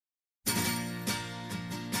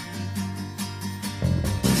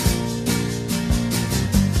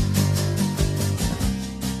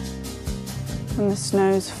when the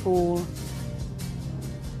snows fall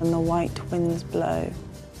and the white winds blow.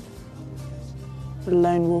 The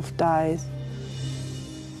lone wolf dies,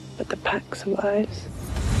 but the pack survives.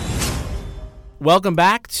 Welcome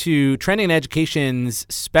back to Trending in Education's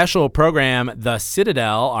special program, The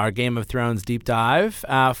Citadel, our Game of Thrones deep dive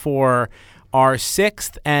for our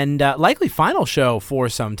sixth and likely final show for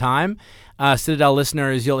some time. Citadel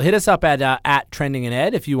listeners, you'll hit us up at Trending in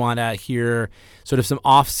Ed if you want to hear sort of some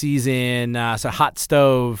off-season, hot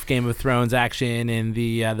stove Game of Thrones action in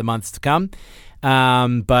the months to come.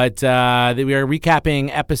 But we are recapping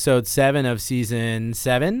episode 7 of season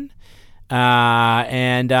 7.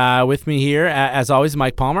 And with me here, as always,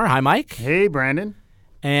 Mike Palmer. Hi, Mike. Hey, Brandon.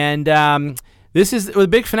 And this is the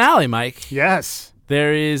big finale, Mike. Yes.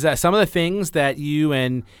 There is some of the things that you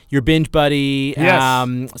and your binge buddy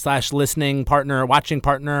 / listening partner, watching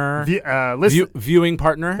partner, viewing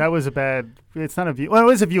partner. That was a bad. It's not a view. Well,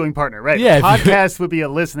 it is a viewing partner, right? Yeah. Podcast would be a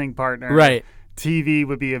listening partner, right? TV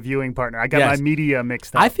would be a viewing partner. I got my media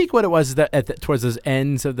mixed up. I think what it was is that towards those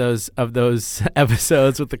ends of those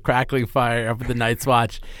episodes with the crackling fire up at the Night's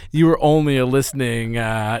Watch, you were only listening.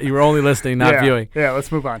 Not viewing. Yeah.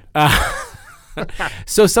 Let's move on.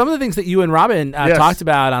 So some of the things that you and Robin talked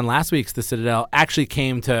about on last week's The Citadel actually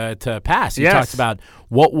came to pass. You talked about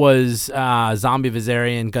what was Zombie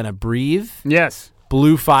Viserion gonna breathe. Yes.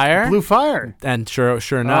 Blue fire. And sure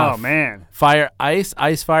enough. Oh, man. Fire,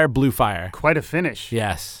 ice fire, blue fire. Quite a finish.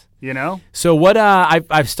 Yes. You know? So what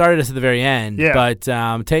I've started us at the very end, but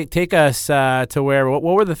take us to where, what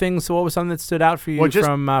were the things, what was something that stood out for you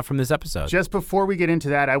from this episode? Just before we get into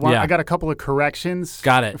that, I got a couple of corrections.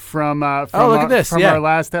 Got it. From look at this. From our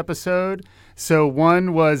last episode. So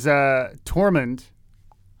one was Tormund.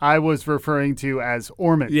 I was referring to as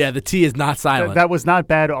Ormond. Yeah, the T is not silent. That was not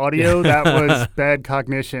bad audio. That was bad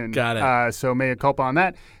cognition. Got it. So mea culpa on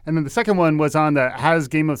that. And then the second one was on the Has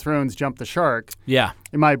Game of Thrones Jumped the Shark? Yeah.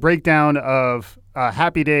 In my breakdown of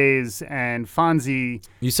Happy Days and Fonzie.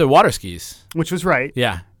 You said water skis. Which was right.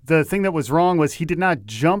 Yeah. The thing that was wrong was he did not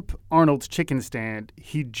jump Arnold's chicken stand.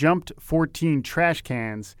 He jumped 14 trash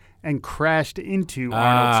cans and crashed into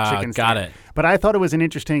Arnold's chicken stand. Got it. But I thought it was an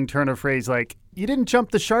interesting turn of phrase, like, you didn't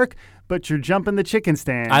jump the shark, but you're jumping the chicken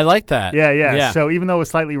stand. I like that. Yeah. So even though it was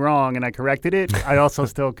slightly wrong and I corrected it, I also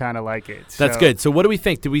still kind of like it. That's good. So what do we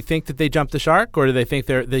think? Do we think that they jumped the shark, or do they think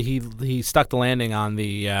that he stuck the landing on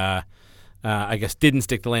the, I guess, didn't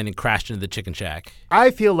stick the landing, crashed into the chicken shack?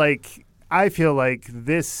 I feel like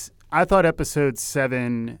this. I thought episode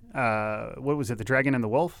 7, what was it, The Dragon and the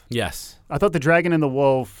Wolf? Yes. I thought The Dragon and the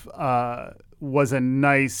Wolf was a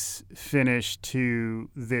nice finish to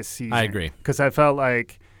this season. I agree. Because I felt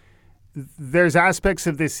like there's aspects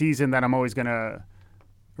of this season that I'm always going to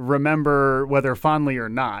remember, whether fondly or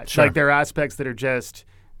not. Sure. Like there are aspects that are just,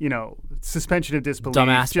 suspension of disbelief. Dumb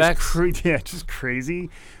aspects? Just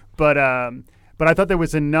crazy. But I thought there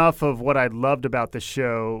was enough of what I loved about the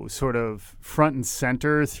show sort of front and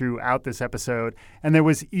center throughout this episode. And there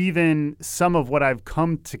was even some of what I've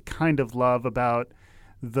come to kind of love about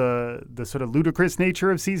the sort of ludicrous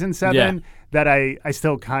nature of season 7 that I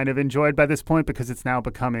still kind of enjoyed by this point because it's now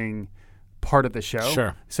becoming part of the show.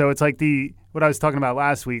 Sure. So it's like what I was talking about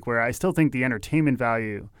last week where I still think the entertainment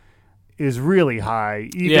value is really high,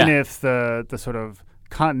 even if the sort of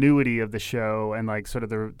continuity of the show and like sort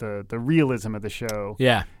of the realism of the show.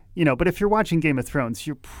 Yeah. But if you're watching Game of Thrones,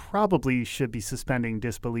 you probably should be suspending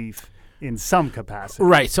disbelief in some capacity.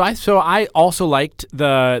 Right. So I also liked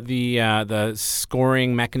the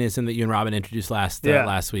scoring mechanism that you and Robin introduced last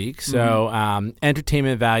week. So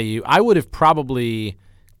entertainment value, I would have probably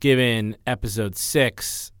given episode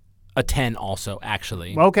 6 a 10 also,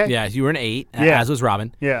 actually. Okay. Yeah, you were an 8, as was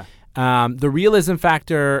Robin. Yeah. The realism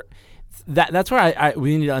factor, that's where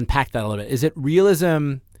we need to unpack that a little bit. Is it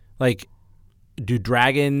realism, like, do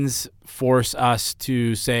dragons force us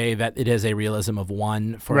to say that it is a realism of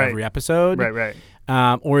 1 for every episode? Right.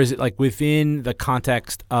 Or is it like within the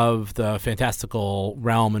context of the fantastical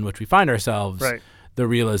realm in which we find ourselves, the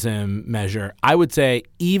realism measure? I would say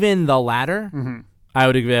even the latter, I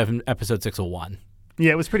would give episode 6 a 1.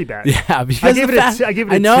 Yeah, it was pretty bad. Yeah, because I gave it a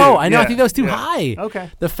 2. I know. Yeah, I think that was too high. Okay.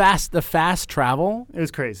 The fast travel. It was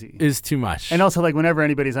crazy. Is too much. And also, like, whenever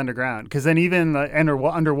anybody's underground, because then even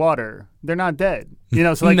underwater, they're not dead.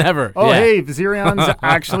 So like, never. Oh, hey, Viserion's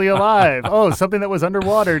actually alive. Oh, something that was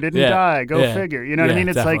underwater didn't die. Go figure. You know what I mean?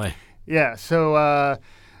 It's definitely. Like, So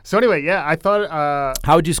anyway, I thought.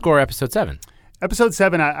 How would you score episode 7? Episode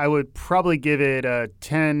 7, I would probably give it a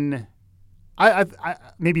 10. I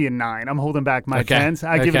maybe a 9. I'm holding back my 10s.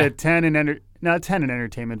 I give it a 10 in 10 in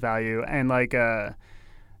entertainment value and like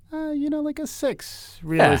like a 6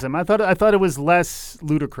 realism. I thought it was less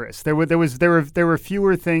ludicrous. There were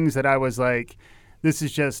fewer things that I was like, this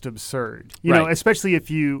is just absurd. You know, especially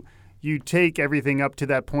if you take everything up to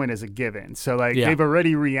that point as a given. So like they've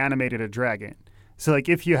already reanimated a dragon. So like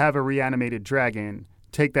if you have a reanimated dragon,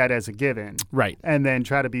 take that as a given. Right. And then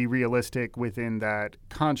try to be realistic within that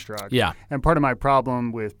construct. Yeah. And part of my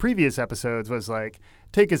problem with previous episodes was like,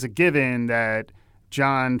 take as a given that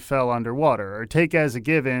John fell underwater, or take as a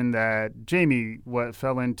given that Jamie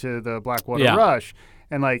fell into the Blackwater Rush,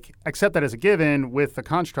 and like accept that as a given with the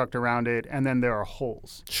construct around it, and then there are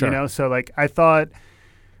holes. Sure. You know, so like I thought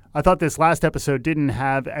this last episode didn't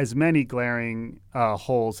have as many glaring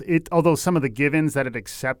holes. Although some of the givens that it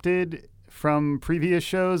accepted from previous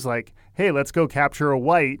shows, like, hey, let's go capture a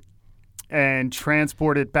white and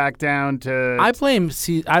transport it back down to. I blame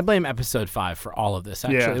episode 5 for all of this.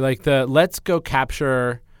 Actually, like the let's go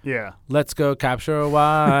capture a white. Let's go.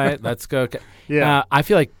 I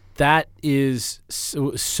feel like that is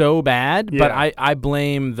so bad, but I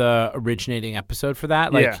blame the originating episode for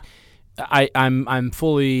that. Like. I'm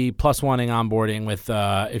fully +1ing onboarding with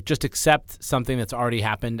if just accept something that's already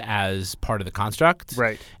happened as part of the construct,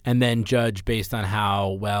 right? And then judge based on how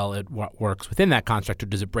well it works within that construct, or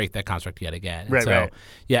does it break that construct yet again? Right. So,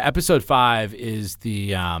 episode 5 is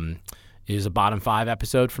the is a bottom 5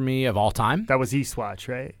 episode for me of all time. That was Eastwatch,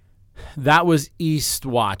 right? That was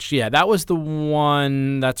Eastwatch. Yeah, that was the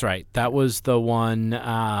one. That's right. That was the one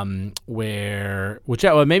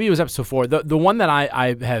maybe it was episode 4. The one that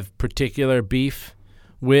I have particular beef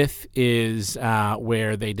with is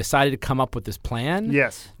where they decided to come up with this plan.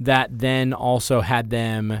 Yes. That then also had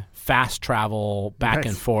them fast travel back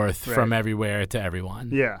and forth from everywhere to everyone.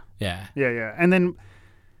 Yeah. Yeah. And then.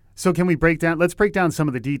 So can we let's break down some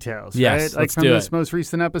of the details, yes, right? Like let's from do this it. most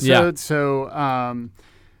recent episode. Yeah. So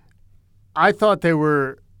I thought there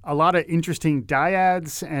were a lot of interesting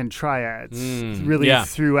dyads and triads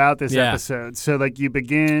throughout this episode. So like you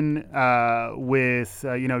begin with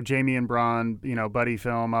Jamie and Bronn, buddy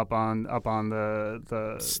film up on the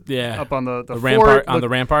rampart, fort, on the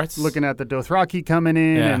ramparts, looking at the Dothraki coming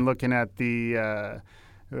in and looking at the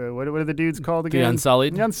what are the dudes called again? The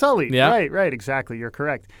Unsullied. The Unsullied. Yeah. Right. Exactly. You're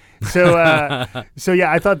correct. So, I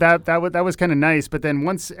thought that was kind of nice. But then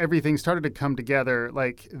once everything started to come together,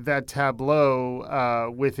 like that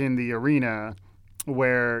tableau within the arena,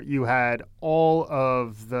 where you had all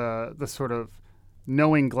of the sort of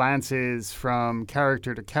knowing glances from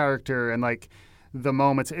character to character, and like the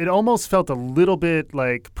moments, it almost felt a little bit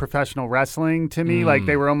like professional wrestling to me. Like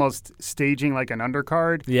they were almost staging like an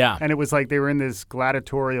undercard. Yeah. And it was like they were in this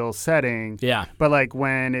gladiatorial setting. Yeah. But like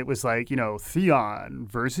when it was like, Theon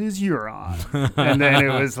versus Euron. And then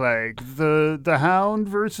it was like the Hound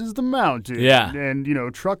versus the Mountain. Yeah. And,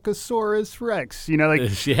 Truckosaurus Rex.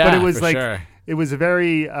 But it was like, sure. It was a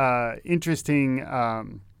very interesting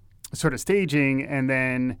sort of staging. And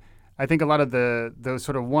then I think a lot of those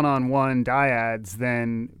sort of one-on-one dyads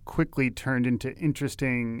then quickly turned into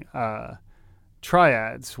interesting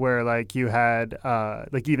triads, where like you had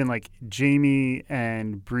like even like Jamie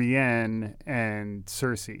and Brienne and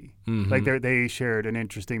Cersei, like they shared an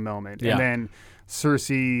interesting moment, and then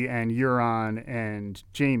Cersei and Euron and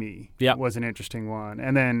Jamie was an interesting one,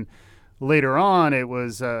 and then later on, it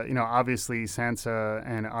was, obviously Sansa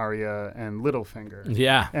and Arya and Littlefinger.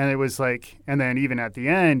 Yeah. And it was like, and then even at the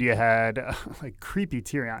end, you had like creepy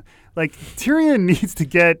Tyrion. Like Tyrion needs to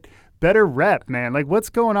get better rep, man. Like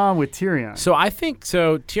what's going on with Tyrion? So I think,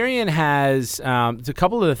 Tyrion has a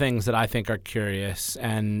couple of the things that I think are curious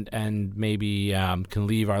and maybe can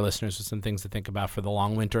leave our listeners with some things to think about for the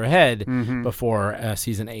long winter ahead before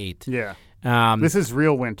season 8. Yeah. This is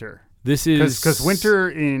real winter. This is because winter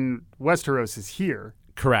in Westeros is here.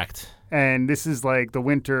 Correct. And this is like the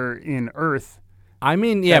winter in Earth. I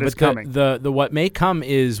mean, yeah, but the what may come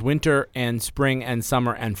is winter and spring and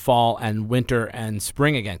summer and fall and winter and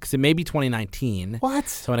spring again, because it may be 2019. What?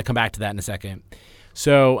 So I want to come back to that in a second.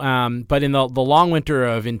 So, but in the long winter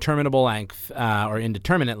of interminable length or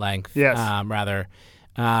indeterminate length, yes. Rather,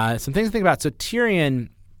 some things to think about. So Tyrion.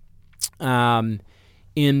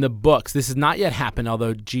 In the books, this has not yet happened,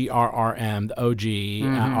 although GRRM, the OG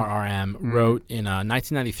RRM, wrote in a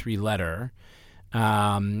 1993 letter,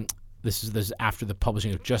 this is after the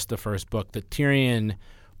publishing of just the first book, that Tyrion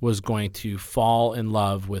was going to fall in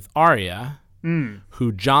love with Arya,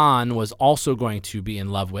 who Jon was also going to be in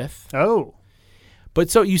love with. Oh. But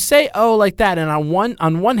so you say, oh, like that, and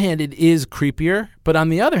on one hand, it is creepier, but on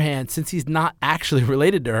the other hand, since he's not actually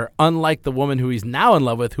related to her, unlike the woman who he's now in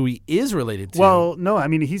love with, who he is related to. Well, no, I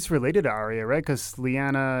mean, he's related to Arya, right? Because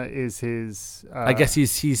Lyanna is his... I guess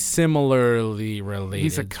he's similarly related.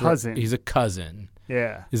 He's a cousin. He's a cousin.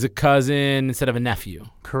 Yeah. He's a cousin instead of a nephew.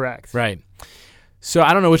 Correct. Right. So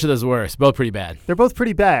I don't know which of those is worse. Both pretty bad. They're both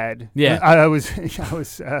pretty bad. Yeah.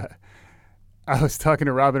 I was talking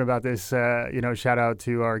to Robin about this, shout out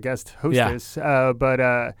to our guest hostess. Yeah.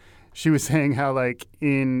 But she was saying how, like,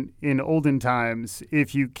 in olden times,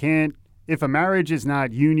 if a marriage is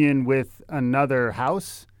not union with another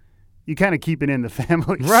house, you kind of keep it in the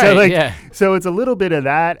family. Right, So it's a little bit of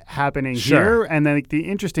that happening Sure. here. And then, like, the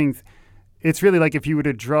interesting... It's really like if you were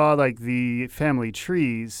to draw, like, the family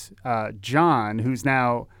trees, Jon, who's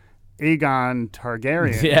now Aegon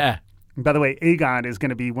Targaryen. Yeah. By the way, Aegon is going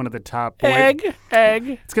to be one of the top Egg.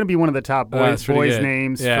 It's going to be one of the top boys good.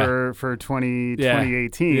 names for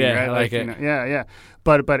 2018, Yeah, right? I like it. Yeah.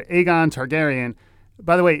 But Aegon Targaryen.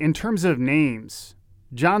 By the way, in terms of names,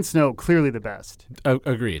 Jon Snow clearly the best.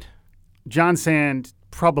 Agreed. Jon Sand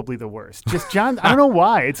probably the worst. Just Jon. I don't know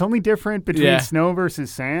why. It's only different between Snow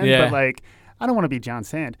versus Sand. Yeah. But, like, I don't want to be Jon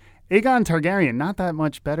Sand. Aegon Targaryen, not that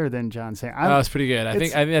much better than Jon Sand. It's pretty good. I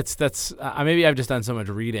think that's maybe I've just done so much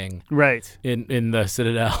reading, right, in the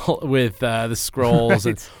Citadel with the scrolls.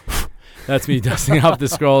 Right. And that's me dusting off the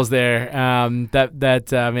scrolls there.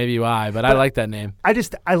 That may be why, but I like that name.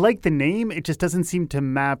 I like the name. It just doesn't seem to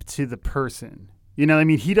map to the person. You know, I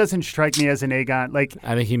mean, he doesn't strike me as an Aegon. Like,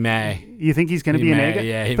 I think he may. You think he's going to be an Aegon?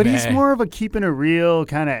 Yeah, but may. He's more of a keeping it real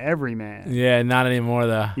kind of everyman. Yeah, not anymore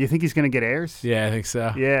though. You think he's going to get heirs? Yeah, I think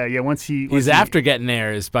so. Yeah. Once he's after getting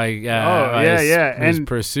heirs by his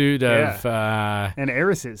pursuit of and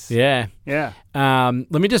heiresses. Yeah.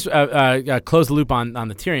 Let me just close the loop on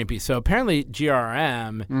the Tyrion piece. So apparently,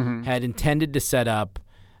 GRM had intended to set up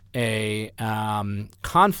a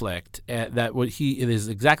conflict that his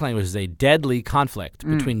exact language is a deadly conflict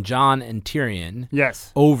between Jon and Tyrion.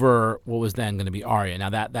 Yes. Over what was then going to be Arya. Now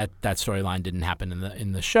that storyline didn't happen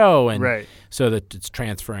in the show, and so that it's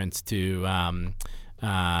transference to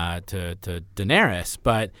Daenerys.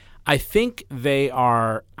 But I think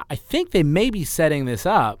they may be setting this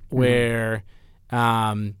up where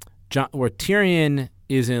Tyrion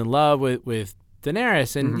is in love with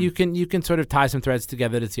Daenerys, and you can sort of tie some threads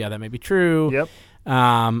together to see how that may be true. Yep.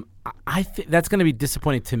 I think that's going to be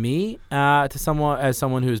disappointing to me, as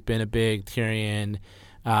someone who's been a big Tyrion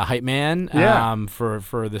hype man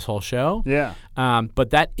for this whole show. Yeah. But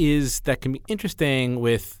that can be interesting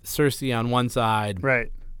with Cersei on one side.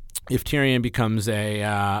 Right. If Tyrion becomes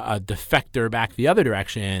a defector back the other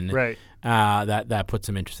direction, right. That puts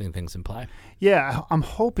some interesting things in play. Yeah, I'm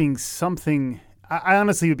hoping something. I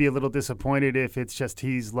honestly would be a little disappointed if it's just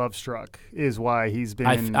he's love struck is why he's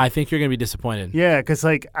been. I think you're going to be disappointed. Yeah, because,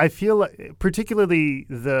 like, I feel like particularly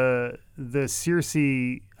the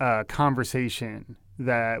Cersei conversation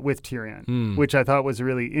that with Tyrion, which I thought was a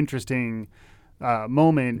really interesting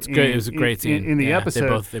moment. It's good. It was a great scene in the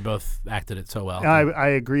episode. They both acted it so well. I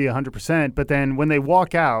agree 100%. But then when they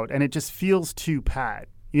walk out and it just feels too pat,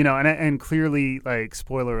 and clearly, like,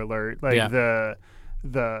 spoiler alert, like the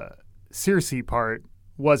Cersei part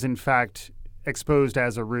was in fact exposed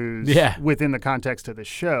as a ruse within the context of the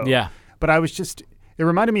show. Yeah. But it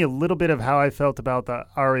reminded me a little bit of how I felt about the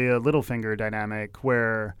Arya Littlefinger dynamic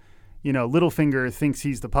where, Littlefinger thinks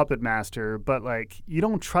he's the puppet master, but, like, you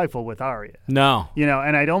don't trifle with Arya. No.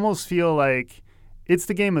 And I'd almost feel like it's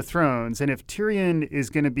the Game of Thrones, and if Tyrion is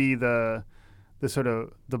going to be the sort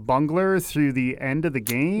of the bungler through the end of the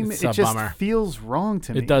game, it just feels wrong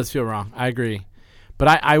to me. It does feel wrong. I agree.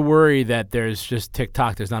 But I worry that there's just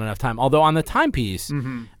TikTok. There's not enough time. Although on the timepiece,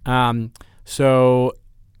 so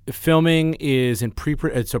filming is in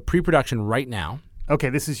pre-production right now. Okay,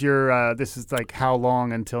 this is like how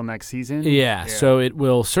long until next season? Yeah, so it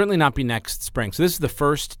will certainly not be next spring. So this is the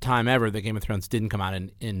first time ever that Game of Thrones didn't come out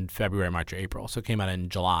in February, March, or April. So it came out in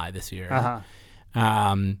July this year.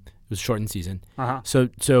 It was a shortened season.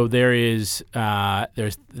 So there's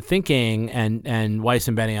thinking, and Weiss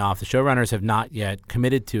and Benioff, the showrunners, have not yet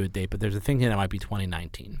committed to a date, but there's a thinking that it might be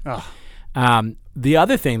 2019. The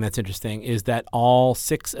other thing that's interesting is that all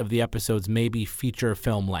 6 of the episodes may be feature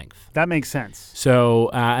film length. That makes sense. So,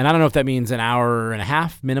 and I don't know if that means an hour and a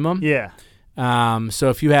half minimum. Yeah. So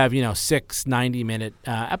if you have 6 90-minute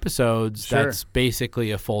episodes, that's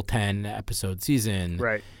basically a full 10 episode season.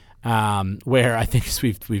 Right. Where I think, as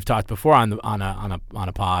we've talked before on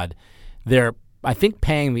a pod, they're, I think,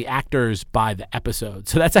 paying the actors by the episode.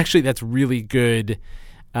 So that's really good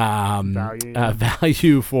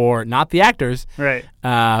Value. for not the actors, Right.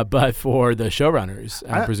 but for the showrunners,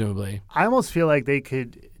 presumably. I almost feel like they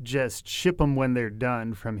could just ship them when they're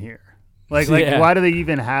done from here. Like Yeah. why do they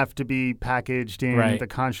even have to be packaged in Right. the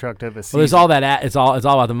construct of a season? Well, there's all that. It's all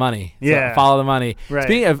about the money. So Yeah. follow the money. Right.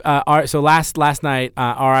 Speaking of, so last night,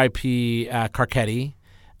 R.I.P. Carcetti,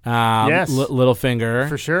 Yes. Littlefinger,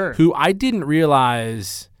 For sure. who I didn't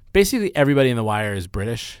realize. Basically, everybody in The Wire is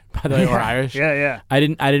British, by the way, or Irish. Yeah, yeah. I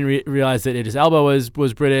didn't realize that Idris Elba was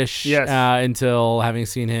British. Yes. Until having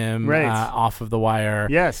seen him Right. off of The Wire.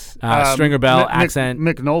 Yes. Stringer Bell accent.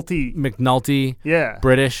 McNulty. Yeah.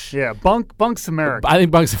 British. Yeah. Bunk's American. I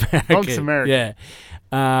think Bunk's American. Bunk's American. Yeah.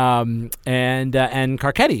 And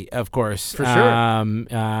Carcetti, of course, For sure.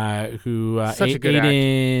 who Such a good actor.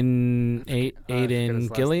 Aidan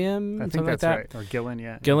Gilliam, I think something that's like that. right. Or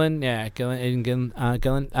Gillen, yeah. Aidan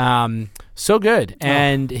Gillen. So good,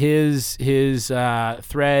 and his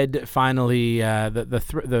thread finally,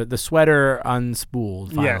 the sweater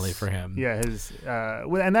unspooled finally Yes. for him. Yeah, his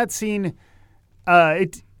and that scene,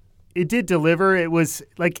 it did deliver. It was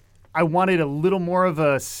like I wanted a little more of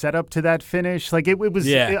a setup to that finish. Like it was,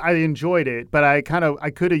 Yeah. I enjoyed it, but I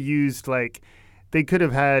could have used they could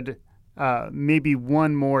have had maybe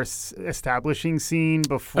one more establishing scene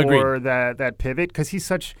before that pivot because he's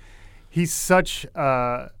such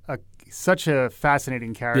a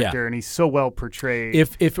fascinating character and he's so well portrayed.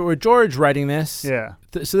 If it were George writing this, yeah.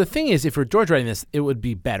 So the thing is, if we're George writing this, it would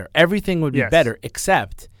be better. Everything would be Yes. better,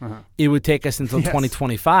 except it would take us until Yes.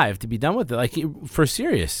 2025 to be done with it. Like for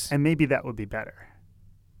serious, And maybe that would be better.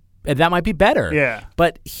 and that might be better. Yeah.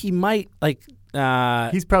 but he might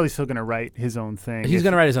He's probably still going to write his own thing. he's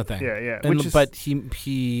going to write his own thing. Yeah, yeah. But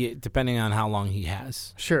he depending on how long he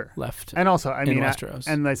has Sure. left. And also, I in mean, Westeros.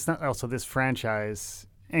 and it's not also this franchise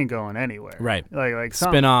ain't going anywhere. Right. Like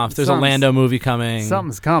Spin-offs. There's a Lando movie coming.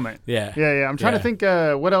 Something's coming. Yeah. Yeah. I'm trying Yeah. to think.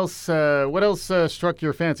 What else struck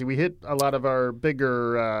your fancy? We hit a lot of our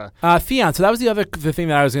bigger. Theon. So that was the thing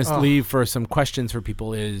that I was going to leave for some questions for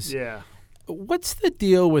people is Yeah. what's the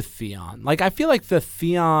deal with Theon? Like I feel like the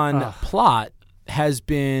Theon plot has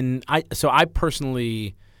been I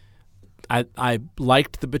personally I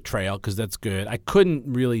liked the betrayal because that's good. I couldn't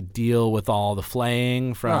really deal with all the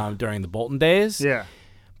flaying from during the Bolton days. Yeah.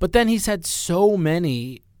 But then he's had so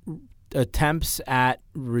many attempts at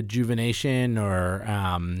rejuvenation or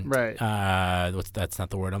Right. that's not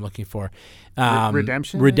the word I'm looking for.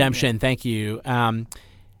 Redemption? Redemption. Thank you.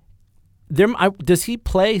 Does he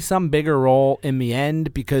play some bigger role in the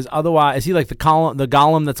end? Because otherwise, is he like the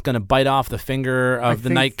Gollum that's going to bite off the finger of the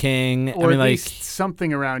think- Night King? Or at least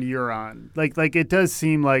something around Euron. Like it does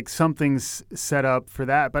seem like something's set up for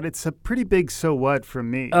that, but it's a pretty big so what for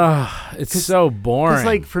me. it's so boring. Because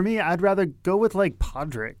like for me, I'd rather go with like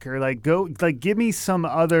Podrick or give me some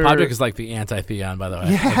other. Podrick is like the anti-Theon, by the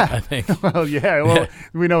way. Yeah. I think. Well, yeah. Well,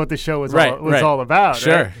 we know what the show was Right, all about.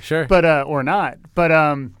 Sure, right? sure. But or not. But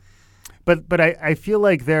I feel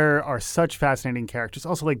like there are such fascinating characters.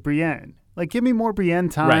 Also, like Brienne. Like, give me more Brienne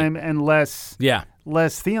time and less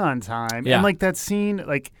Theon time. Yeah. And like that scene,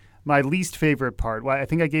 like my least favorite part. Well, I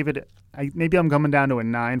think I gave it. Maybe I'm coming down to a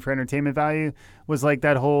 9 for entertainment value. Was like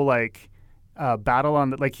that whole battle on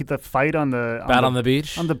the fight on the on the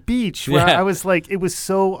beach. on the beach. Where Yeah. I was like, it was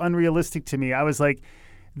so unrealistic to me. I was like,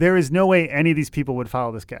 there is no way any of these people would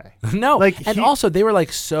follow this guy. No, and he- also they were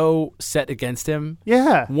like so set against him.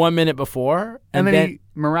 Yeah. 1 minute before, And then he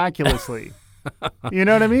miraculously, you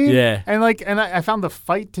know what I mean? Yeah. And I found the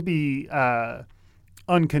fight to be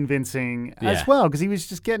unconvincing Yeah. as well because he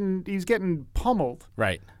was getting pummeled.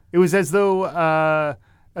 right. It was as though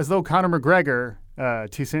Conor McGregor.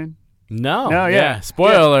 Too soon? No, No, yeah.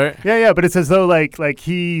 Spoiler alert. Yeah. But it's as though like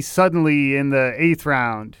he suddenly in the 8th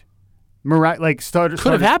round, started.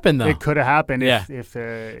 Could have happened though. It could have happened. Yeah. If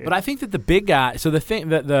But I think that the big guy. So the thing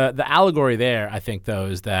that the allegory there, I think though,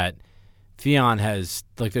 is that Theon has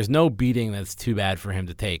there's no beating that's too bad for him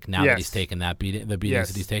to take now that Yes. he's taken the beatings Yes.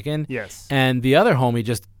 that he's taken. Yes. And the other homie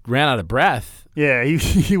just ran out of breath. Yeah,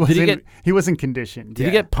 he wasn't conditioned. Did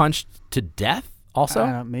he get punched to death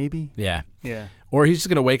also? Maybe. Yeah. Yeah. Or he's just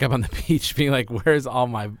gonna wake up on the beach being like, "Where's all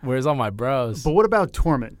my bros?" But what about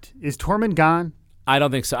Tormund? Is Tormund gone? I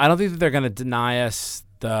don't think so. I don't think that they're gonna deny us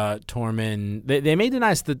the Tormund. They may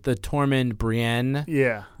deny us the Tormund Brienne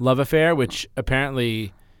Yeah. love affair, which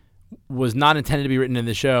apparently was not intended to be written in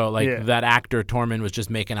the show. That actor Tormund was just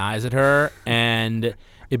making eyes at her, and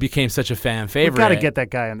it became such a fan favorite. We've got to get that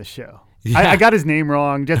guy on the show. Yeah. I got his name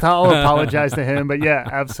wrong. Just I'll apologize to him. But yeah,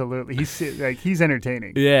 absolutely. He's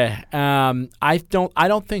entertaining. Yeah. I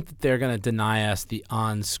don't think that they're going to deny us the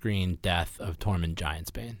on-screen death of Tormund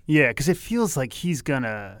Giantsbane. Yeah, because it feels like he's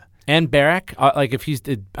gonna. And Beric,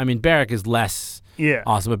 Beric is less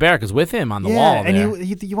awesome, but Beric is with him on the wall. And there.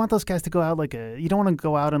 you want those guys to go out you don't want to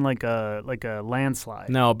go out in like a landslide.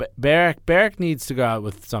 No, but Beric needs to go out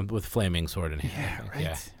with flaming sword in hand.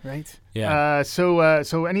 Right. Yeah.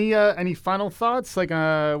 So any final thoughts? Like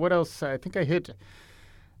what else? I think I hit.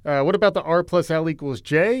 What about the R plus L equals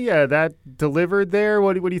J? That delivered there.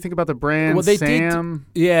 What do you think about the brand? Well, they Sam?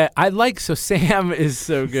 Sam is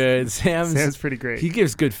so good. Sam's pretty great. He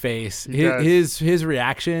gives good face. Does. His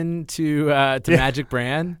reaction to Magic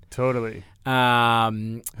Brand. Totally.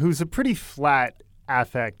 Who's a pretty flat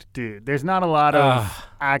affect dude. There's not a lot of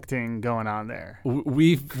acting going on there.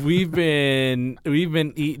 We've been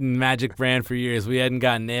eating Magic Brand for years. We hadn't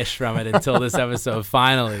gotten ish from it until this episode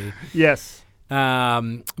finally. Yes.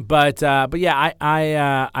 But yeah,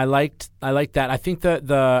 I liked that. I think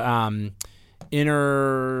the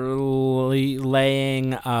interlaying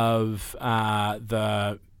of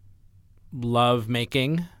the love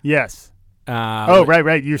making. Yes.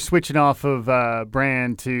 Right. You're switching off of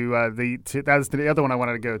Bran to that was the other one I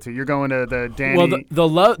wanted to go to. You're going to the Dany. Well, the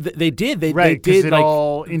love they did it like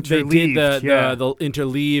all interleaved. They did the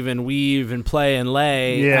interleave and weave and play and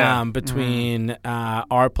lay between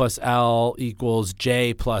R plus L equals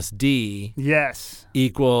J plus D. Yes.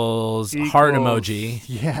 Equals heart emoji.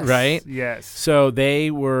 Yes. Right. Yes. So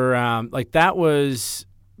they were that was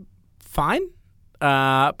fine.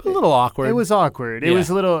 But a little awkward. It was awkward. It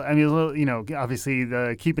was a little. Obviously,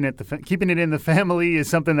 the keeping it in the family is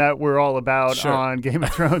something that we're all about on Game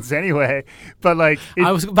of Thrones, anyway. But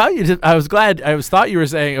I was thought you were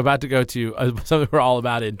saying about to go to something we're all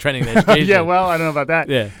about in training and education. Yeah, well, I don't know about that.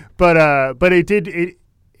 Yeah, but it did.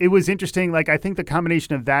 It was interesting. I think the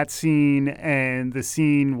combination of that scene and the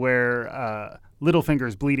scene where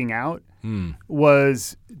Littlefinger's bleeding out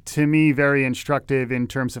was, to me, very instructive in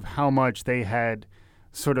terms of how much they had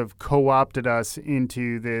sort of co-opted us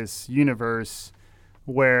into this universe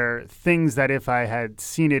where things that if I had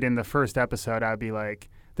seen it in the first episode, I'd be like,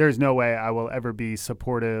 there's no way I will ever be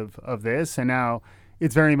supportive of this. And now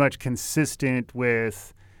it's very much consistent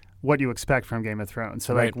with what you expect from Game of Thrones.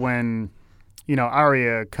 So when,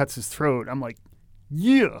 Arya cuts his throat, I'm like,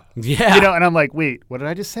 yeah. And I'm like, wait, what did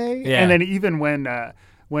I just say? Yeah. And then even when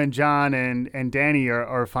Jon and Dany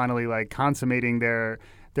are finally consummating their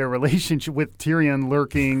relationship with Tyrion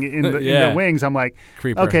lurking in the wings, I'm like,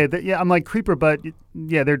 Creeper. Okay, I'm like Creeper, but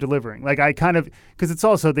they're delivering. I kind of, because it's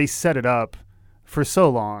also, they set it up for so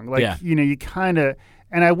long. You kind of,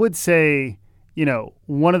 and I would say,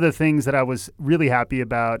 one of the things that I was really happy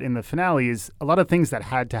about in the finale is a lot of things that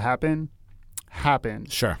had to happen happened.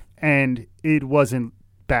 Sure. And it wasn't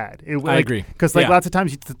bad. I agree. Because lots of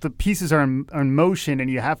times the pieces are in motion and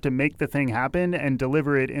you have to make the thing happen and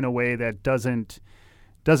deliver it in a way that doesn't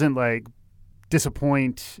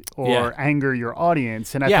disappoint or anger your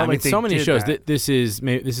audience. And I felt like so many shows. That. This is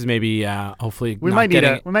maybe hopefully we might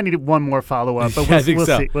need one more follow up, but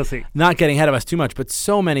we'll see. Not getting ahead of us too much, but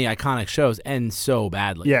so many iconic shows end so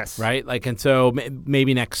badly. Yes, right. And so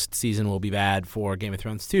maybe next season will be bad for Game of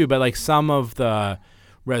Thrones too. But some of the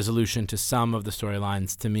resolution to some of the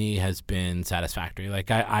storylines to me has been satisfactory.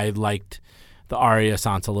 I liked the Arya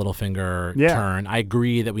Sansa Littlefinger turn. I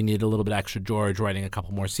agree that we need a little bit extra George writing a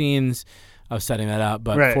couple more scenes of setting that up,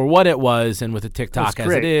 but for what it was and with the TikTok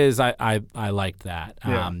as it is, I liked that.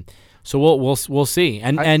 Yeah. So we'll see,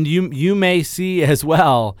 and you may see as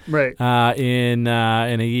well, right? In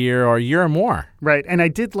a year or a year or more, right? And I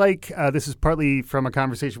did like this is partly from a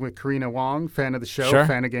conversation with Karina Wong, fan of the show,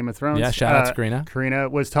 fan of Game of Thrones. Yeah, shout out to Karina. Karina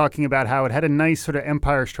was talking about how it had a nice sort of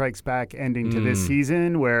Empire Strikes Back ending to this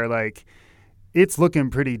season, where it's looking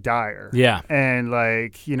pretty dire. Yeah. And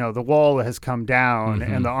the wall has come down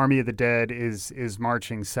and the Army of the Dead is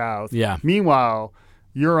marching south. Yeah. Meanwhile,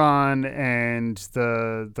 Euron and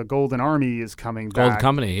the Golden Army is coming back. Golden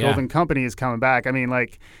Company, yeah. Golden Company is coming back. I mean,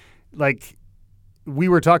 we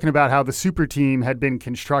were talking about how the super team had been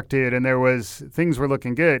constructed and things were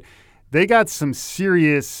looking good. They got some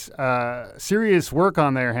serious work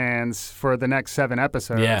on their hands for the next 7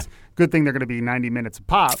 episodes. Yeah. Good thing they're going to be 90 minutes a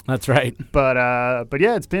pop. That's right. But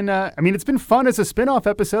yeah, it's been it's been fun as a spin-off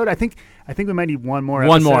episode. I think we might need one more.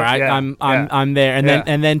 One episode. more. I'm there.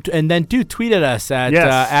 And then do tweet at us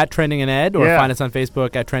at Trending and Ed or find us on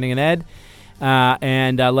Facebook at Trending and Ed.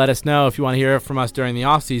 And let us know if you want to hear from us during the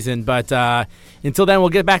off season. But until then, we'll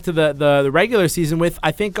get back to the regular season with,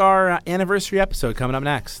 I think, our anniversary episode coming up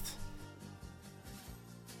next.